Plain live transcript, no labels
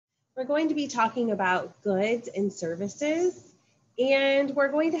We're going to be talking about goods and services, and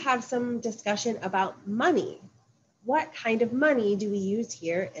we're going to have some discussion about money. What kind of money do we use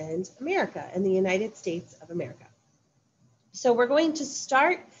here in America, in the United States of America? So we're going to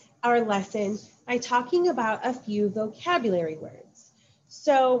start our lesson by talking about a few vocabulary words.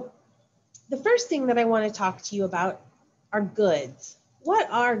 So the first thing that I want to talk to you about are goods. What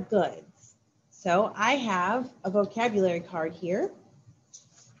are goods? So I have a vocabulary card here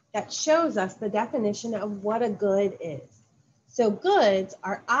that shows us the definition of what a good is. So goods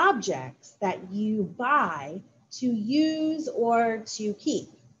are objects that you buy to use or to keep.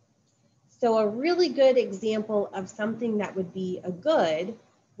 So a really good example of something that would be a good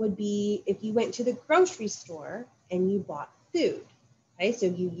would be if you went to the grocery store and you bought food. Okay, so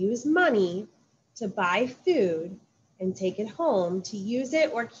you use money to buy food and take it home to use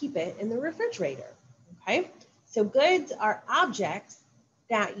it or keep it in the refrigerator. Okay, so goods are objects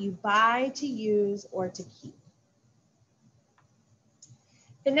that you buy to use or to keep.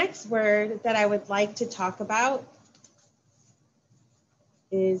 The next word that I would like to talk about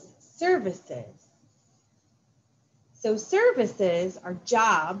is services. So services are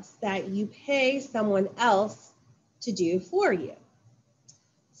jobs that you pay someone else to do for you.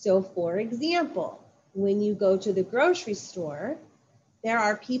 So for example, when you go to the grocery store, there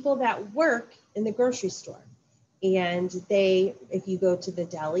are people that work in the grocery store. And if you go to the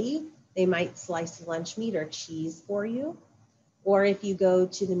deli, they might slice lunch meat or cheese for you. Or if you go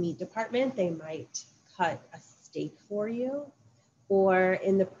to the meat department, they might cut a steak for you. Or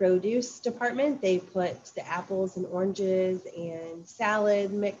in the produce department, they put the apples and oranges and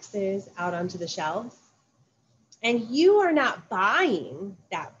salad mixes out onto the shelves. And you are not buying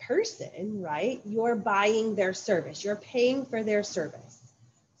that person, right? You're buying their service. You're paying for their service.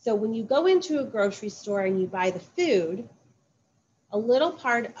 So when you go into a grocery store and you buy the food, a little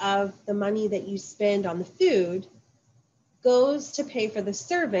part of the money that you spend on the food goes to pay for the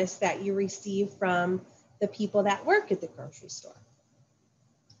service that you receive from the people that work at the grocery store.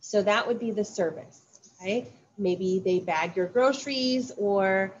 So that would be the service, okay? Maybe they bag your groceries,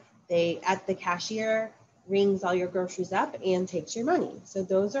 or at the cashier rings all your groceries up and takes your money. So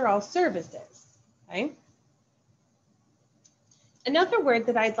those are all services, okay? Another word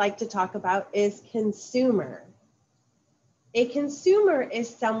that I'd like to talk about is consumer. A consumer is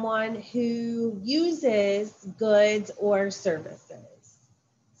someone who uses goods or services.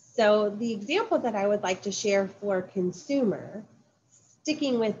 So the example that I would like to share for consumer,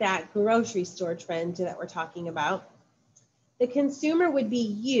 sticking with that grocery store trend that we're talking about, the consumer would be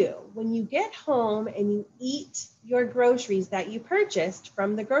you. When you get home and you eat your groceries that you purchased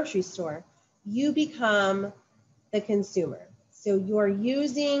from the grocery store, you become the consumer. So you're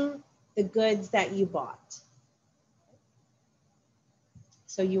using the goods that you bought.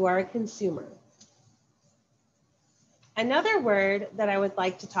 So you are a consumer. Another word that I would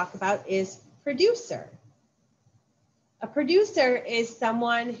like to talk about is producer. A producer is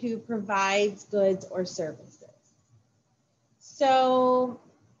someone who provides goods or services. So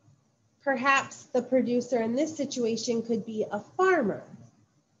perhaps the producer in this situation could be a farmer.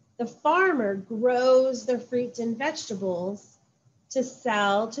 The farmer grows the fruits and vegetables to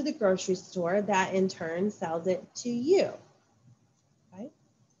sell to the grocery store that in turn sells it to you. Okay?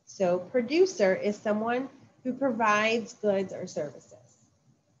 So producer is someone who provides goods or services.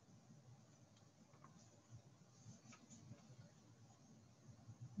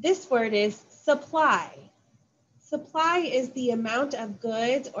 This word is supply. Supply is the amount of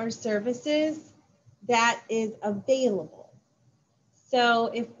goods or services that is available.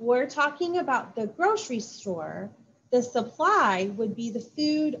 So if we're talking about the grocery store, the supply would be the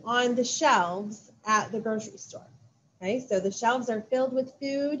food on the shelves at the grocery store. Okay, so the shelves are filled with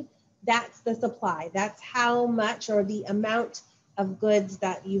food. That's the supply. That's how much or the amount of goods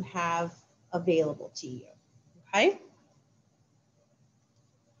that you have available to you. Okay.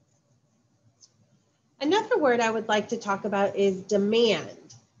 Another word I would like to talk about is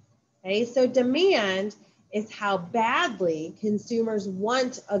demand. Okay, so demand is how badly consumers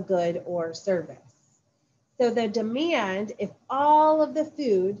want a good or service. So the demand, if all of the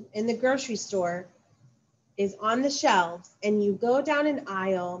food in the grocery store is on the shelves and you go down an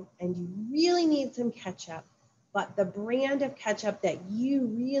aisle and you really need some ketchup, but the brand of ketchup that you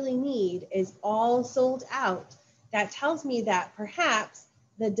really need is all sold out, that tells me that perhaps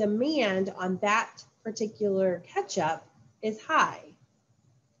the demand on that particular ketchup is high.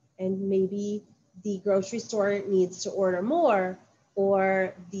 And maybe the grocery store needs to order more,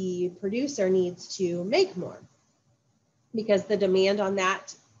 or the producer needs to make more because the demand on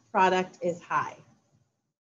that product is high.